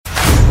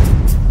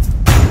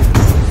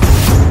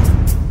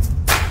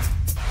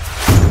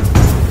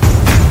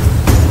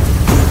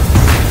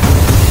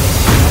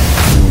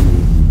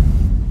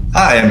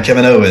Hi, I'm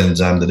Kevin Owens.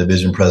 I'm the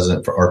division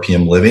president for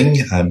RPM Living.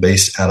 I'm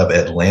based out of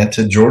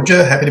Atlanta,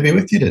 Georgia. Happy to be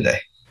with you today.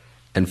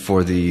 And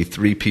for the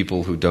three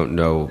people who don't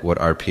know what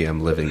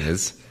RPM Living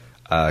is,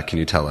 can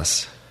you tell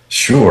us?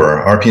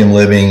 Sure. RPM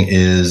Living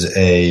is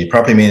a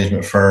property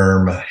management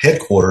firm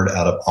headquartered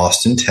out of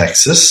Austin,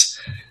 Texas.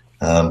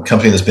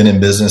 Company that's been in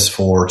business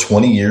for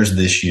 20 years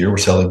this year. We're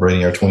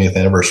celebrating our 20th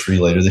anniversary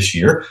later this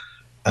year.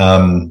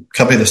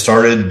 Company that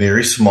started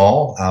very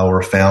small.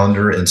 Our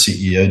founder and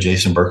CEO,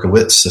 Jason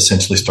Berkowitz,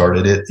 essentially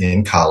started it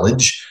in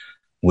college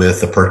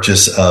with the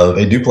purchase of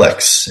a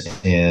duplex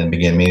and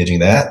began managing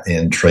that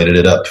and traded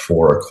it up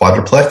for a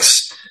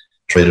quadruplex,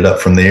 traded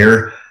up from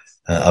there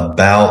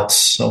about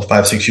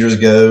 5-6 years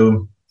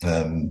ago,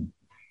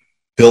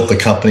 built the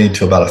company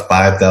to about a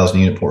 5,000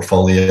 unit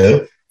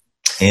portfolio.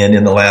 And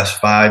in the last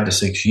 5 to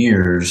 6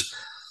 years,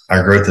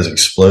 our growth has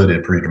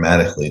exploded pretty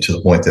dramatically to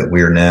the point that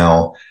we are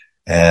now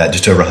at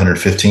just over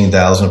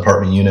 115,000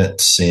 apartment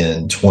units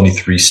in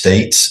 23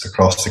 states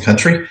across the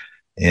country.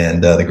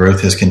 And the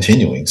growth is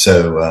continuing.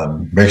 So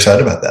very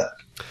excited about that.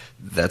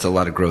 That's a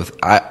lot of growth.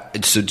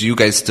 So do you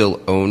guys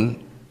still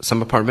own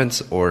some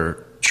apartments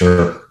or?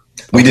 Sure.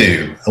 We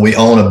do. We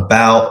own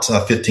about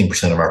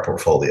 15% of our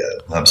portfolio.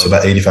 So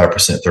about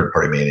 85%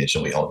 third-party managed,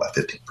 and we own about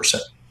 15%.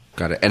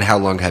 Got it. And how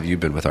long have you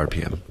been with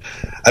RPM?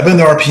 I've been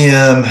with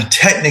RPM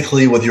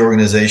technically with the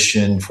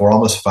organization for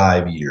almost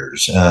 5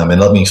 years. And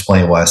let me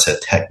explain why I said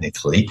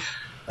technically.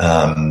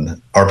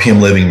 RPM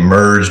Living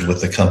merged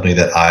with the company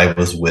that I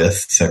was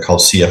with called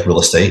CF Real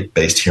Estate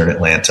based here in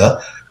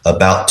Atlanta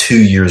about 2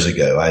 years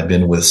ago. I'd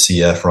been with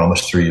CF for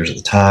almost 3 years at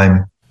the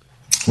time.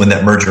 When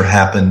that merger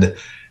happened,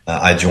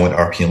 I joined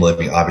RPM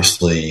Living,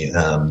 obviously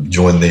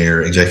joined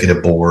their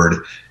executive board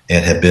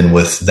and have been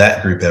with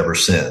that group ever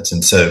since.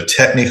 And so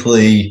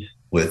technically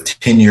with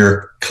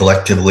tenure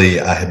collectively,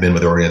 I have been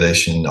with the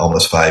organization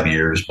almost 5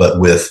 years, but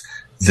with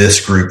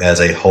this group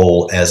as a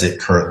whole, as it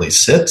currently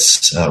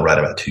sits, right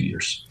about 2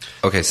 years.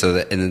 Okay. So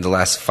and in the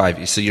last 5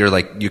 years, so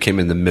you came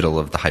in the middle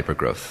of the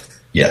hypergrowth.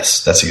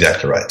 Yes, that's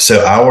exactly right.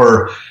 So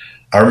our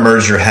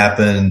merger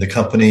happened, the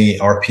company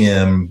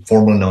RPM,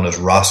 formerly known as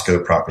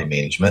Roscoe Property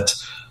Management,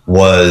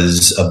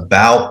 was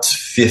about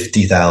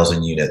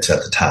 50,000 units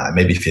at the time,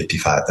 maybe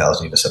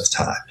 55,000 units at the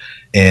time.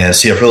 And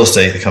CF Real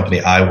Estate, the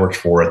company I worked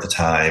for at the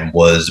time,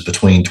 was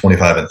between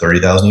 25 and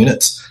 30,000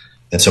 units.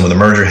 And so when the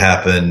merger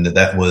happened,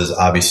 that was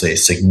obviously a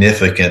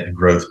significant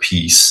growth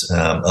piece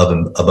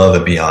above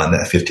and beyond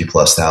that 50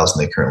 plus thousand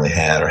they currently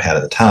had or had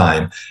at the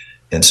time.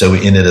 And so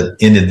we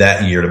ended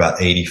that year at about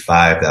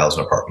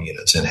 85,000 apartment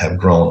units and have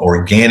grown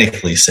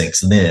organically since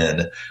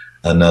then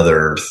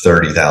another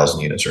 30,000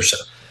 units or so.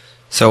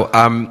 So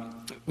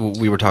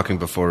we were talking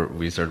before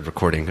we started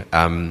recording.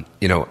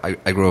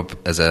 I grew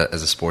up as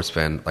a sports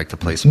fan, liked to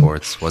play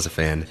sports, was a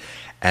fan,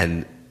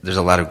 and there's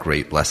a lot of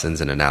great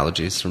lessons and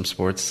analogies from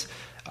sports.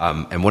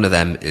 And one of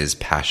them is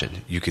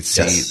passion. You could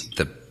see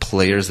the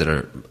players that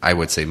are, I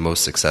would say,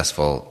 most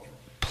successful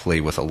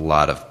play with a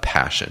lot of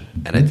passion.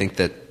 And I think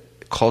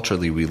that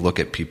culturally we look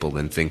at people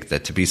and think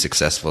that to be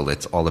successful,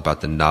 it's all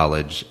about the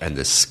knowledge and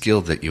the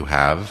skill that you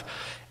have.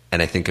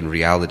 And I think in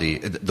reality,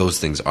 those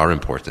things are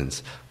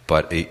important.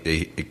 But a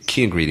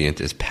key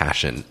ingredient is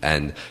passion.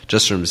 And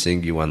just from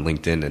seeing you on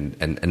LinkedIn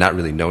and not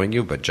really knowing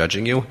you, but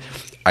judging you,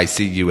 I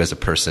see you as a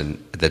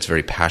person that's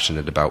very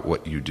passionate about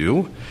what you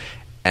do.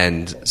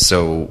 And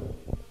so,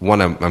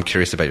 one, I'm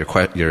curious about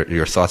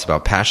your thoughts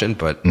about passion,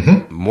 but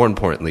more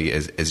importantly,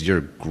 as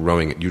you're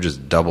growing, you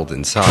just doubled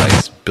in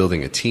size,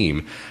 building a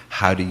team.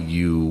 How do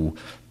you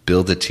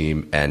build a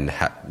team and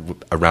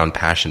around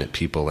passionate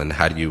people, and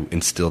how do you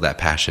instill that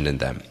passion in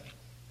them?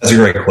 That's a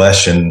great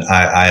question.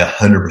 I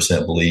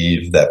 100%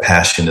 believe that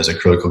passion is a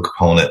critical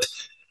component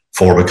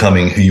for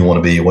becoming who you want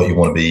to be, what you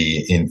want to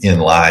be in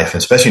life,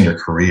 especially in your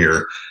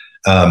career.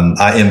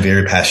 I am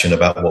very passionate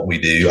about what we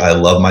do. I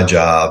love my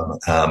job.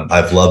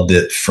 I've loved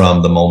it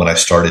from the moment I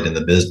started in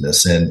the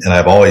business. And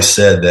I've always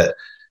said that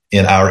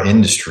in our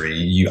industry,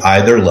 you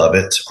either love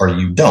it or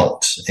you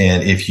don't.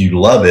 And if you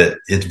love it,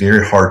 it's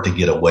very hard to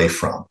get away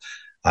from.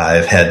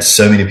 I've had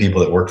so many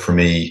people that worked for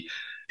me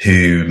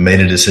who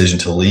made a decision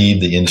to leave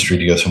the industry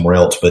to go somewhere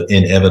else, but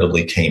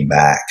inevitably came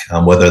back,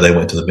 whether they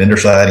went to the vendor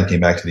side and came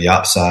back to the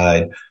ops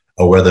side,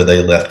 or whether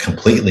they left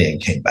completely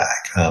and came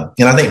back.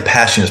 And I think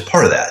passion is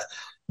part of that.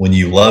 When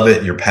you love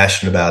it, you're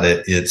passionate about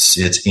it,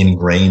 it's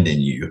ingrained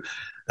in you.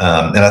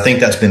 And I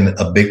think that's been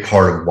a big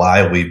part of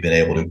why we've been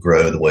able to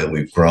grow the way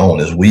we've grown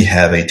is we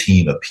have a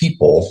team of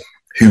people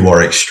who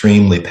are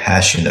extremely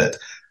passionate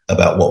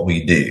about what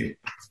we do.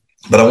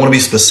 But I want to be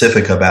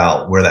specific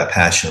about where that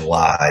passion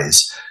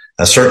lies.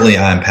 Certainly,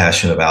 I'm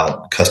passionate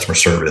about customer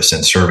service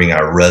and serving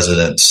our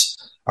residents,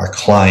 our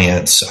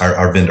clients,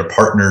 our vendor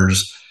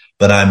partners,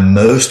 but I'm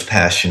most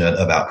passionate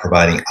about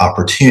providing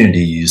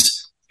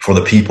opportunities for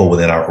the people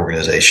within our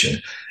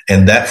organization.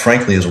 And that,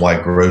 frankly, is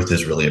why growth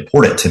is really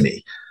important to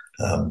me.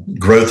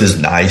 Growth is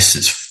nice.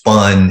 It's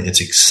fun. It's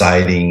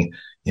exciting.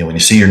 You know, when you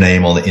see your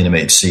name on the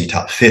NMHC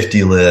top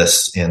 50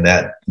 list and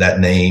that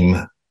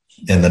name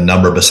and the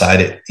number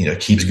beside it,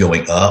 keeps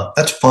going up,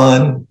 that's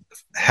fun.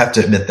 I have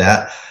to admit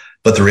that.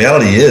 But the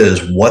reality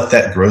is what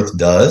that growth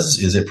does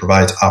is it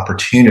provides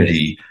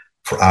opportunity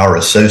for our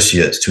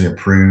associates to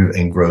improve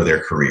and grow their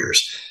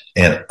careers.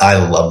 And I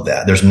love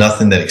that. There's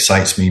nothing that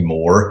excites me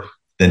more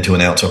than to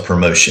announce a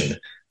promotion,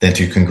 than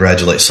to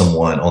congratulate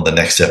someone on the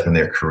next step in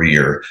their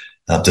career,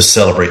 to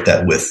celebrate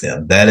that with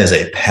them. That is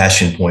a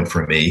passion point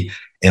for me.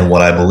 And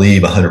what I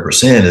believe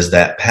 100% is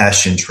that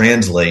passion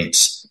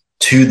translates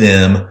to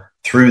them,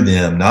 through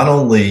them, not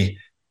only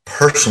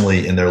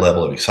personally in their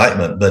level of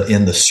excitement, but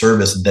in the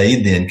service they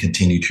then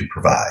continue to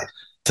provide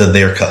to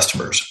their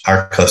customers,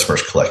 our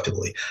customers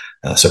collectively.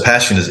 So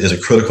passion is a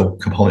critical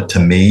component to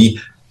me.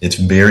 It's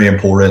very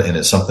important, and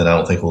it's something I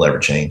don't think will ever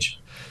change.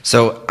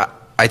 So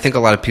I think a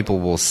lot of people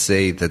will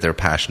say that they're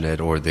passionate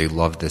or they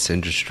love this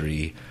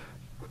industry,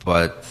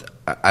 but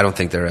I don't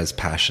think they're as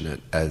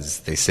passionate as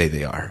they say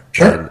they are.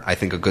 Sure. And I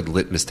think a good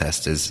litmus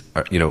test is,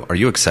 are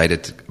you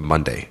excited to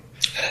Monday?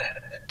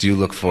 Do you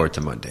look forward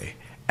to Monday?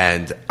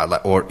 And,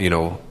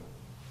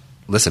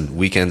 listen,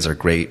 weekends are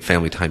great.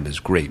 Family time is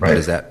great. Right. But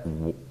is that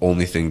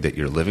only thing that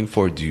you're living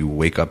for? Do you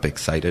wake up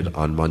excited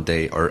on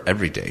Monday or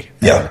every day?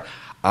 Yeah. And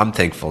I'm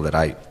thankful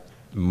that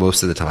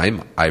most of the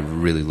time, I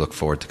really look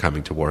forward to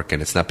coming to work.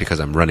 And it's not because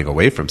I'm running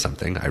away from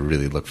something. I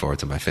really look forward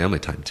to my family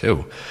time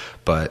too.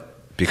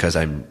 But because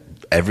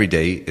every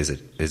day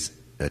is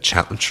a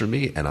challenge for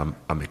me, and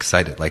I'm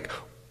excited. Like,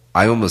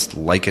 I almost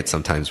like it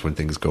sometimes when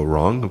things go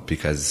wrong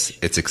because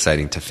it's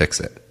exciting to fix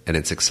it and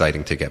it's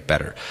exciting to get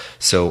better.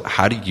 So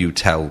how do you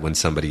tell when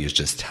somebody is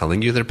just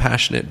telling you they're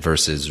passionate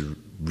versus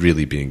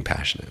really being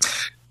passionate?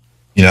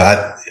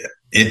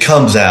 It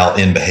comes out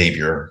in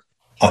behavior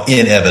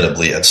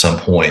inevitably at some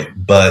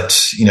point,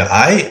 but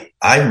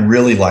I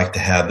really like to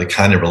have the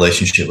kind of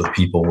relationship with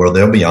people where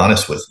they'll be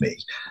honest with me,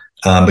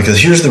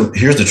 because here's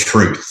the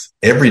truth: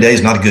 every day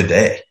is not a good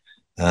day.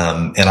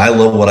 And I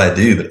love what I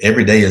do, but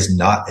every day is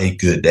not a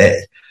good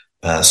day.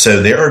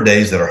 So there are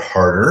days that are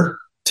harder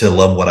to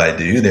love what I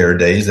do. There are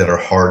days that are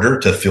harder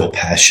to feel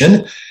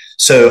passion.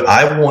 So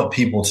I want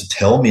people to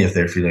tell me if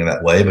they're feeling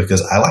that way,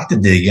 because I like to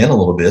dig in a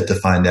little bit to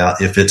find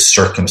out if it's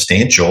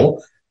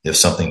circumstantial, if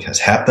something has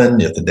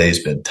happened, if the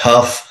day's been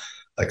tough,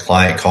 a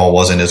client call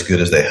wasn't as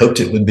good as they hoped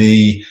it would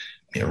be,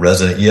 a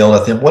resident yelled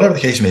at them, whatever the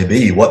case may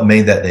be, what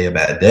made that day a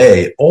bad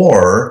day?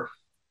 Or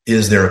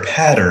is there a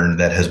pattern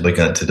that has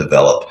begun to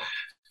develop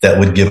that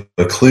would give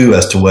a clue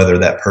as to whether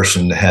that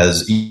person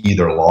has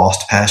either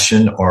lost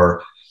passion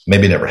or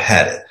maybe never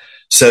had it?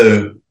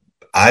 So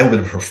I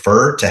would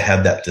prefer to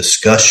have that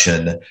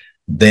discussion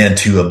than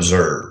to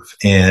observe.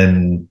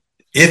 And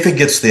if it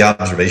gets to the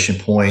observation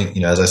point,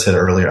 as I said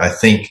earlier, I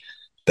think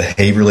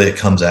behaviorally it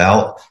comes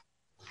out.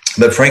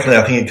 But frankly,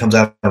 I think it comes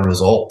out in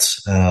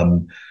results.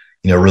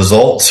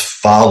 Results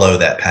follow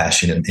that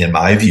passion in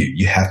my view.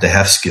 You have to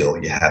have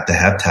skill. You have to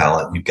have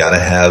talent. You've got to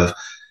have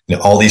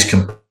all these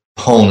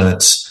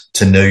components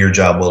to know your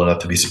job well enough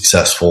to be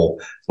successful,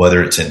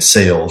 whether it's in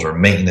sales or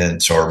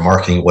maintenance or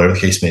marketing, whatever the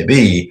case may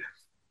be.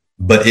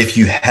 But if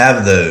you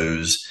have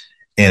those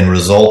and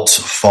results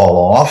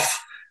fall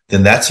off,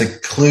 then that's a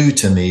clue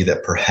to me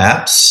that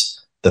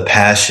perhaps the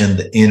passion,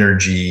 the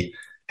energy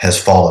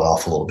has fallen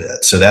off a little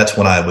bit. So that's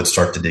when I would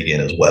start to dig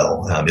in as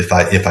well, if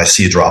I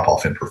see a drop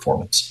off in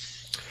performance.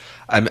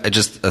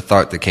 Just a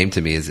thought that came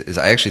to me is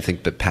I actually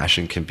think that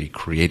passion can be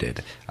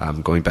created.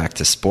 Going back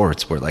to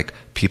sports, where like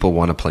people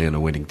want to play on a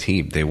winning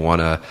team, they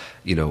want to,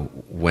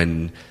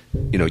 when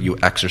you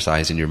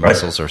exercise and your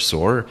muscles are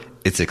sore,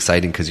 it's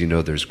exciting because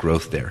there's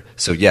growth there.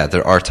 So yeah,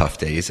 there are tough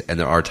days and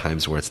there are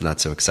times where it's not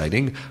so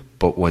exciting,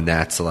 but when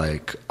that's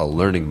like a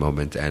learning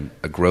moment and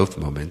a growth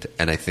moment,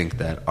 and I think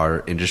that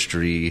our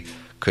industry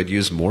could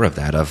use more of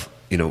that.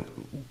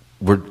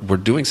 We're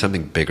doing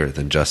something bigger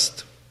than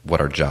just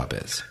what our job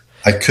is.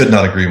 I could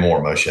not agree more,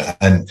 Moshe.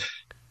 And,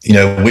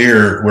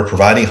 we're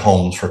providing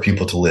homes for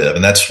people to live.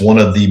 And that's one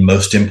of the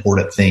most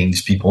important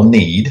things people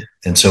need.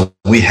 And so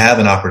we have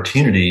an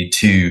opportunity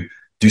to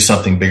do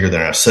something bigger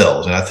than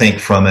ourselves. And I think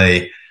from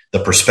the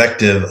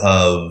perspective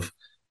of,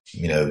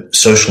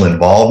 social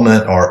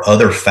involvement or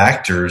other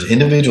factors,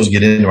 individuals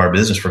get into our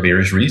business for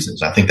various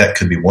reasons. I think that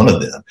could be one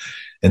of them.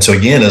 And so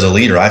again, as a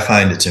leader, I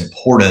find it's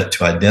important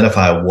to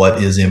identify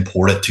what is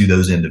important to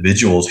those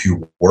individuals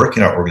who work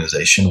in our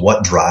organization,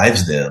 what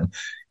drives them.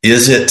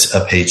 Is it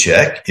a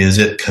paycheck? Is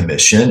it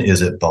commission?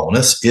 Is it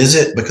bonus? Is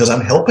it because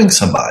I'm helping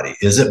somebody?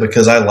 Is it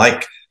because I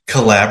like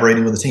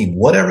collaborating with a team?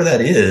 Whatever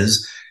that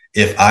is,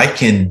 if I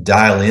can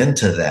dial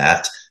into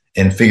that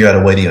and figure out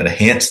a way to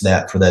enhance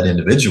that for that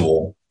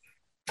individual,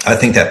 I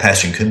think that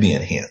passion could be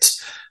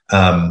enhanced.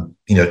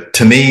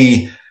 To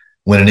me,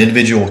 when an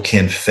individual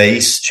can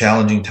face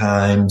challenging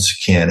times,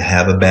 can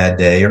have a bad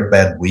day or a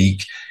bad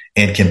week,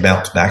 and can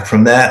bounce back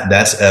from that,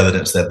 that's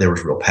evidence that there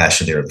was real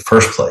passion there in the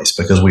first place,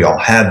 because we all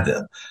have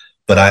them.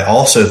 But I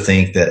also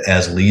think that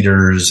as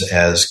leaders,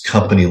 as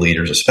company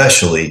leaders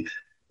especially,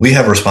 we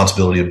have a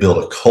responsibility to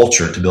build a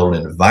culture, to build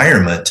an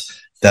environment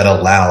that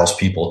allows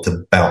people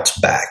to bounce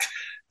back.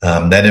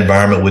 That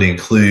environment would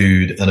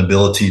include an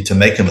ability to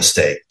make a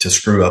mistake, to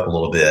screw up a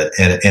little bit,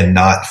 and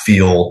not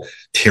feel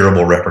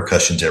terrible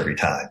repercussions every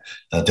time.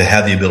 To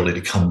have the ability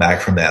to come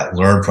back from that,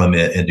 learn from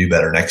it, and do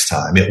better next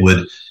time. It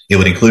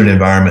would include an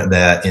environment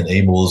that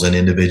enables an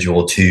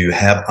individual to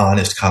have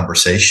honest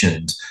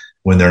conversations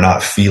when they're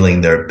not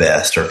feeling their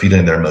best or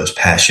feeling their most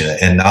passionate,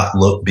 and not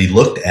be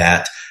looked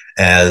at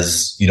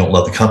as you don't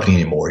love the company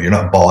anymore. You're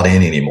not bought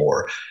in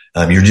anymore.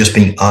 You're just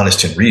being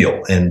honest and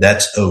real, and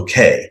that's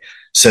okay.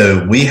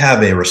 So we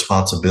have a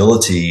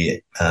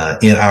responsibility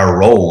in our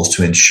roles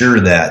to ensure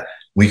that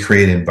we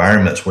create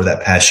environments where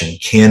that passion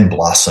can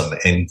blossom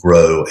and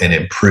grow and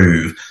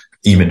improve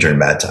even during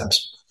bad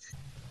times.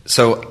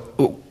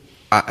 So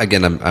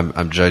again,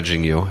 I'm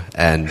judging you,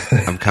 and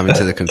I'm coming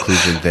to the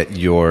conclusion that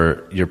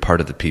you're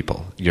part of the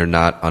people. You're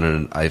not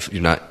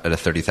you're not at a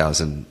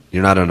 30,000.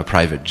 You're not on a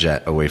private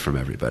jet away from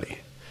everybody,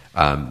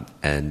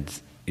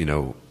 and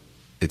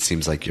it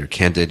seems like you're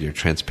candid, you're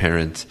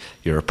transparent,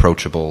 you're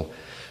approachable.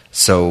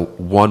 So,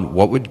 one,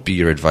 what would be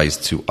your advice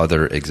to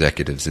other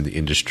executives in the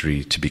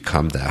industry to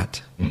become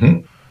that?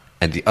 Mm-hmm.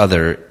 And the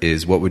other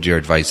is, what would your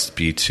advice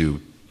be to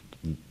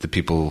the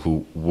people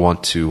who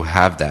want to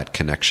have that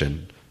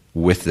connection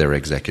with their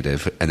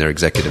executive, and their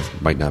executive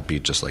might not be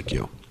just like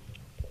you?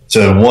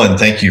 So, one,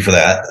 thank you for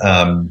that.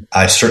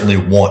 I certainly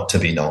want to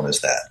be known as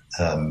that.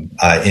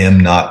 I am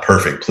not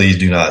perfect. Please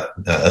do not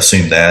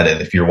assume that.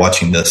 And if you're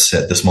watching this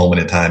at this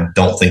moment in time,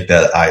 don't think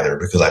that either,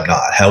 because I'm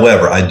not.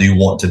 However, I do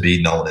want to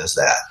be known as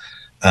that.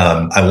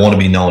 I want to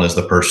be known as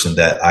the person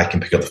that I can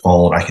pick up the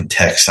phone, I can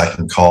text, I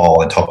can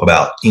call and talk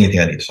about anything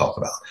I need to talk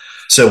about.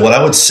 So what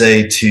I would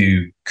say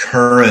to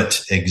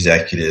current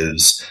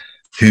executives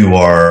who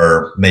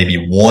are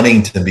maybe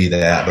wanting to be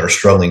that, but are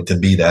struggling to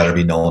be that or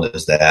be known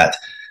as that,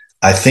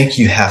 I think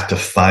you have to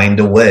find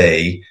a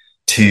way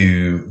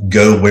to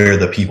go where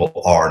the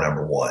people are,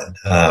 number one.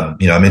 I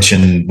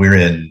mentioned we're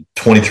in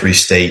 23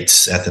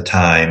 states at the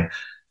time.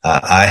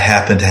 I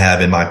happen to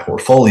have in my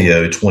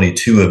portfolio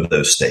 22 of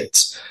those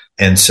states.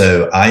 And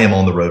so I am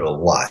on the road a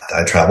lot.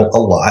 I travel a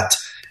lot,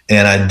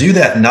 and I do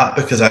that not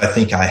because I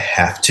think I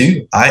have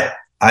to.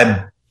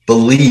 I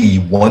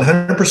believe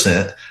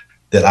 100%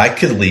 that I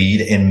could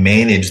lead and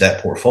manage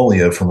that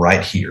portfolio from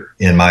right here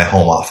in my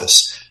home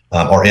office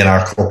or in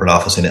our corporate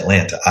office in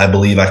Atlanta. I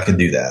believe I could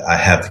do that. I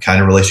have the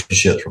kind of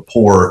relationships,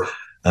 rapport,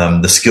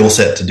 the skill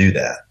set to do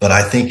that. But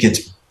I think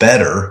it's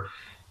better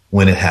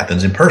when it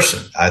happens in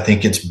person. I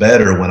think it's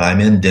better when I'm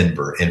in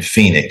Denver and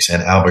Phoenix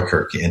and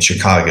Albuquerque and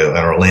Chicago and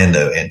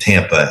Orlando and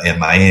Tampa and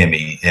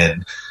Miami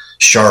and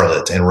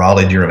Charlotte and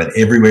Raleigh-Durham and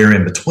everywhere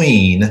in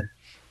between,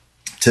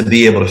 to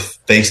be able to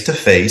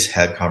face-to-face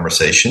have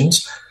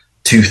conversations,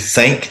 to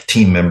thank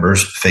team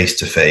members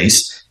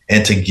face-to-face,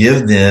 and to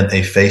give them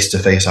a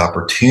face-to-face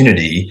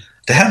opportunity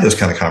to have those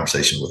kind of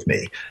conversations with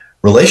me.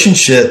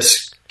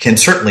 Relationships can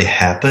certainly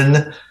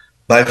happen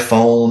by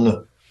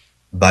phone,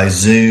 by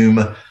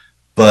Zoom,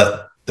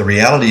 but the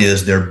reality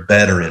is they're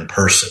better in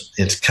person.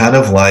 It's kind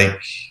of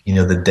like,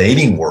 the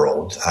dating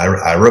world.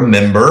 I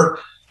remember,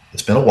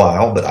 it's been a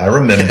while, but I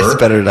remember. It's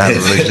better to have a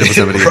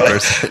relationship with somebody right. in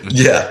person.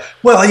 Yeah.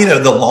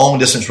 Well, the long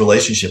distance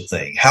relationship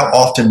thing. How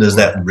often does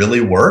that really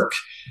work?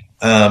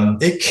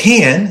 It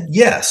can,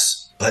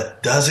 yes,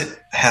 but does it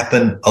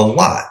happen a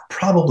lot?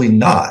 Probably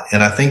not.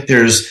 And I think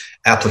there's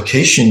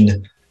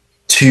application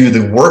to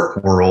the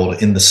work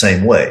world in the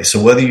same way.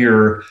 So whether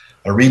you're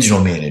a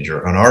regional manager,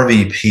 an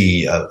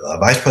RVP, a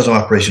vice president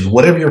of operations,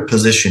 whatever your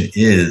position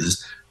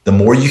is, the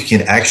more you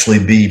can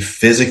actually be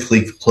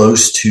physically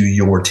close to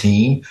your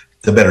team,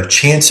 the better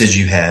chances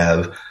you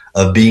have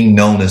of being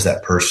known as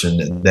that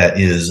person that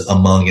is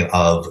among and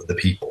of the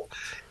people.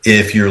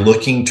 If you're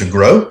looking to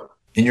grow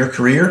in your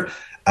career,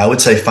 I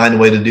would say find a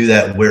way to do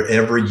that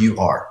wherever you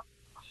are.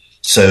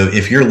 So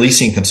if you're a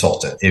leasing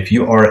consultant, if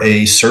you are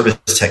a service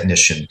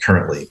technician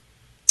currently,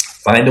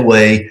 find a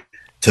way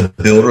to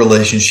build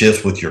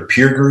relationships with your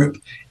peer group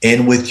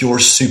and with your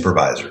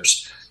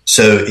supervisors.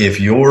 So if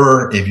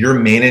your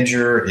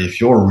manager, if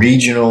your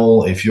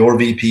regional, if your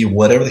VP,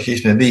 whatever the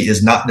case may be,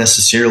 is not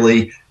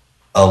necessarily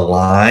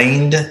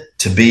aligned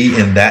to be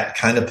in that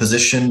kind of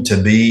position, to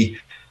be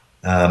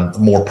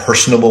more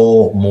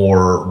personable,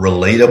 more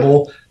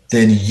relatable,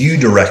 then you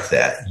direct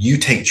that. You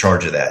take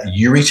charge of that.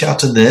 You reach out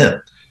to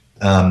them.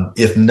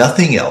 If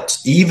nothing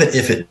else, even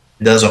if it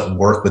doesn't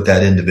work with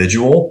that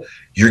individual,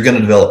 you're going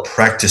to develop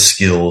practice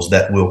skills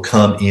that will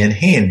come in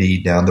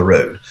handy down the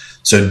road.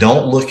 So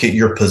don't look at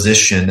your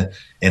position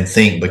and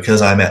think,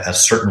 because I'm at a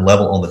certain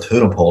level on the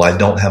totem pole, I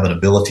don't have an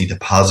ability to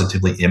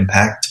positively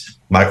impact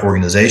my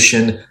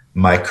organization,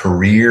 my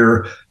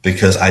career,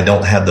 because I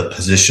don't have the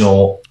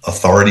positional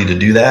authority to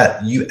do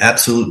that. You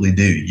absolutely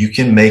do. You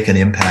can make an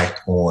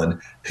impact on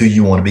who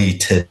you want to be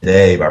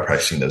today by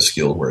practicing those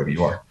skills wherever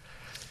you are.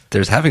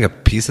 There's having a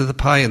piece of the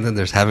pie, and then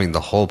there's having the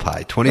whole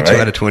pie. 22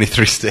 out of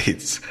 23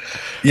 states.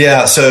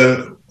 Yeah,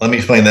 so let me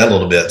explain that a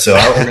little bit. So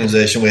our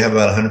organization, we have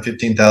about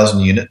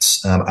 115,000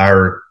 units.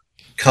 Our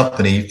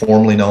company,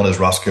 formerly known as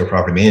Roscoe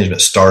Property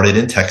Management, started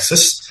in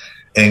Texas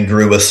and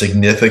grew a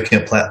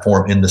significant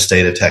platform in the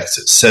state of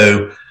Texas.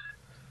 So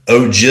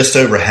just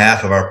over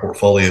half of our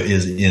portfolio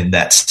is in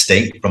that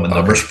state from a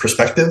numbers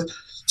perspective.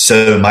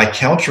 So my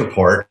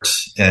counterpart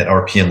at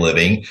RPM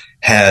Living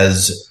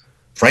has,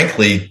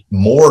 frankly,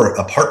 more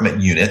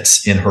apartment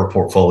units in her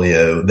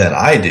portfolio than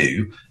I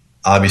do.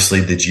 Obviously,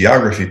 the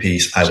geography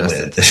piece, I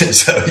win.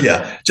 So,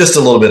 yeah, just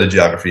a little bit of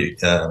geography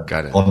on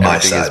my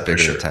side. Everything is bigger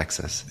for sure. than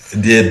Texas.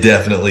 It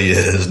definitely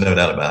is, no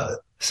doubt about it.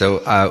 So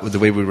the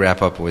way we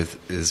wrap up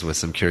is with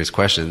some curious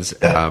questions,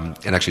 and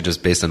actually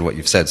just based on what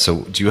you've said.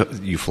 So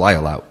you fly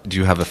a lot? Do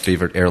you have a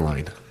favorite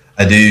airline?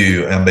 I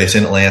do. I'm based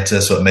in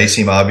Atlanta, so it may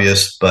seem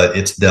obvious, but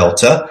it's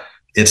Delta.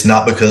 It's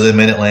not because I'm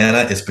in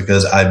Atlanta. It's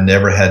because I've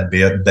never had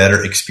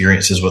better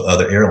experiences with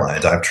other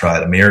airlines. I've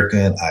tried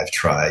American, I've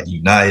tried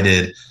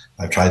United,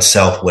 I've tried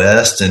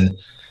Southwest, and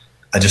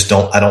I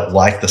don't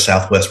like the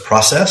Southwest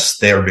process.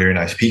 They are very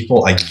nice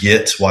people. I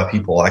get why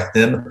people like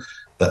them,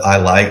 but I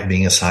like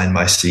being assigned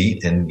my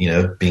seat and,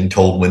 being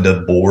told when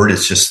to board.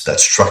 It's just that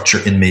structure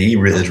in me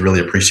is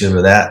really appreciative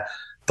of that.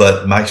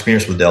 But my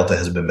experience with Delta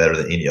has been better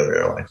than any other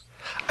airline.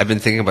 I've been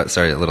thinking about,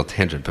 sorry, a little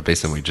tangent, but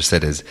based on what you just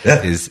said is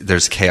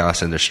there's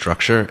chaos in their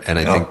structure. And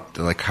I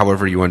think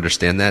however you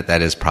understand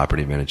that is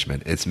property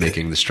management. It's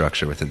making the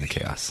structure within the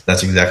chaos.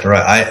 That's exactly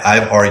right.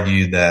 I've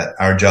argued that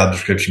our job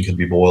description could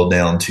be boiled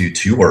down to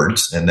 2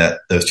 words, and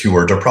that those 2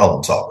 words are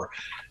problem solver.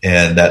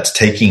 And that's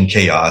taking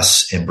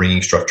chaos and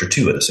bringing structure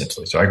to it,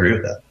 essentially. So I agree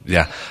with that.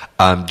 Yeah.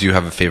 Do you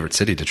have a favorite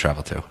city to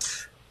travel to?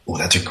 Oh,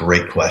 that's a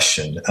great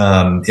question.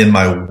 In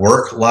my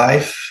work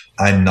life,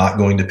 I'm not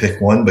going to pick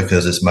one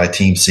because as my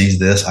team sees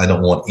this, I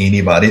don't want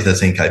anybody to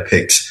think I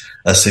picked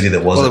a city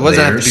that wasn't theirs. Well, it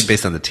doesn't have to be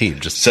based on the team.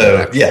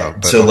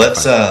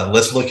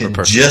 Let's look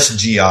at just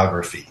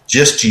geography,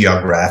 just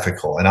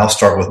geographical. And I'll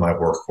start with my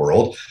work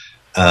world.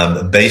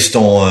 Based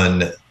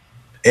on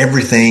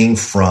everything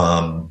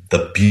from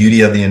the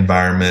beauty of the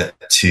environment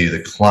to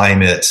the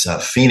climate,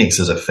 Phoenix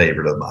is a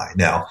favorite of mine.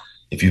 Now,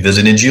 if you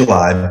visit in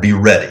July, be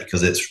ready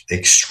because it's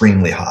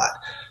extremely hot.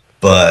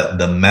 But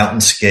the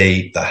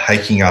mountainscape, the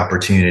hiking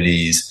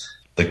opportunities,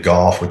 the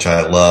golf, which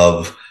I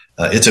love,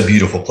 it's a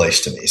beautiful place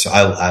to me. So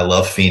I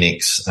love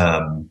Phoenix.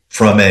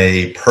 From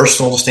a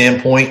personal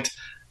standpoint,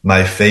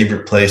 my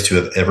favorite place to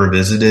have ever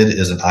visited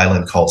is an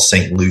island called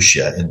St.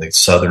 Lucia in the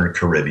Southern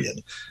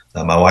Caribbean.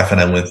 My wife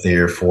and I went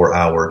there for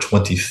our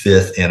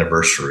 25th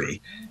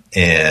anniversary,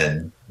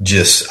 and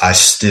I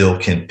still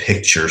can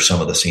picture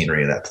some of the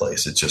scenery in that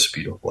place. It's just a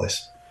beautiful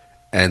place.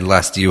 And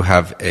Les, do you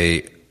have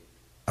an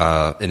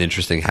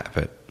interesting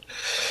habit?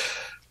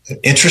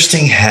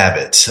 Interesting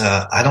habit.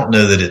 I don't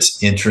know that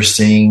it's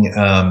interesting.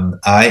 I'm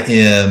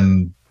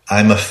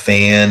a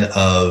fan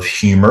of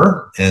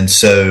humor. And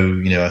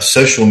so,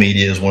 social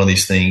media is one of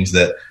these things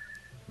that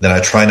I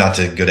try not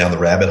to go down the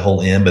rabbit hole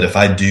in. But if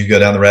I do go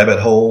down the rabbit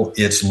hole,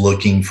 it's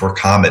looking for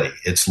comedy.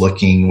 It's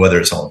looking, whether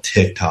it's on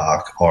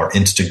TikTok or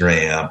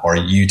Instagram or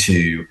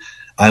YouTube,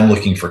 I'm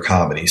looking for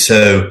comedy.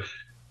 So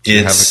do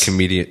you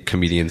have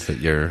comedians that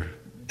you're...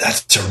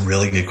 That's a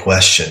really good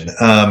question.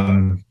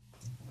 I'm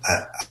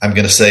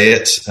going to say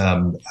it.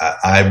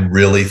 I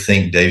really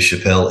think Dave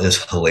Chappelle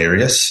is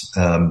hilarious.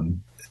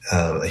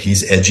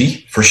 He's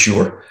edgy for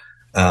sure,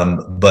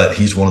 but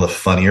he's one of the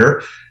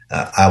funnier.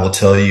 I will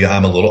tell you,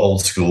 I'm a little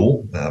old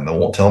school. I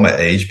won't tell my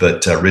age,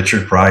 but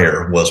Richard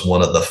Pryor was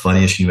one of the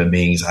funniest human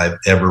beings I've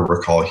ever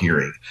recall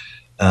hearing.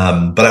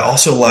 But I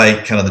also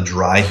like kind of the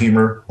dry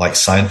humor, like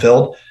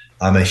Seinfeld.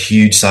 I'm a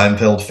huge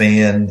Seinfeld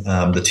fan.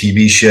 The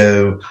TV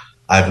show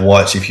I've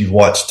watched, if you've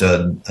watched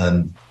I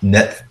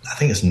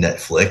think it's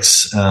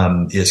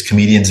Netflix, is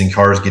Comedians in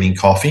Cars Getting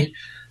Coffee.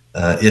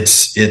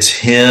 It's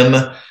him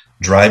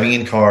driving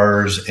in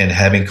cars and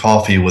having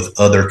coffee with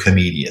other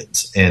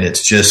comedians. And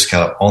it's just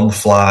kind of on the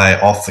fly,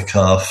 off the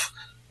cuff,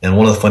 and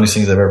one of the funniest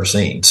things I've ever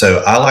seen.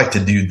 So I like to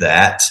do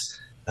that.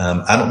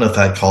 I don't know if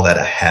I'd call that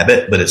a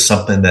habit, but it's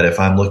something that if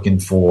I'm looking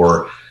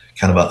for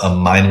kind of a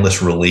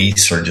mindless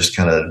release or just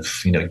kind of,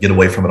 get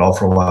away from it all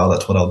for a while,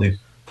 that's what I'll do.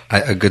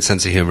 A good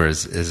sense of humor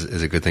is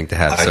a good thing to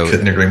have. I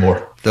couldn't agree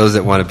more. Those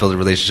that want to build a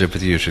relationship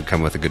with you should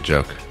come with a good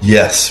joke.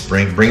 Yes,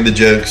 bring the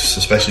jokes,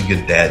 especially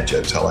good dad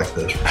jokes. I like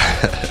those.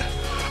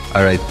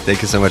 All right.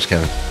 Thank you so much,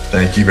 Kevin.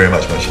 Thank you very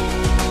much,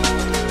 Moshe.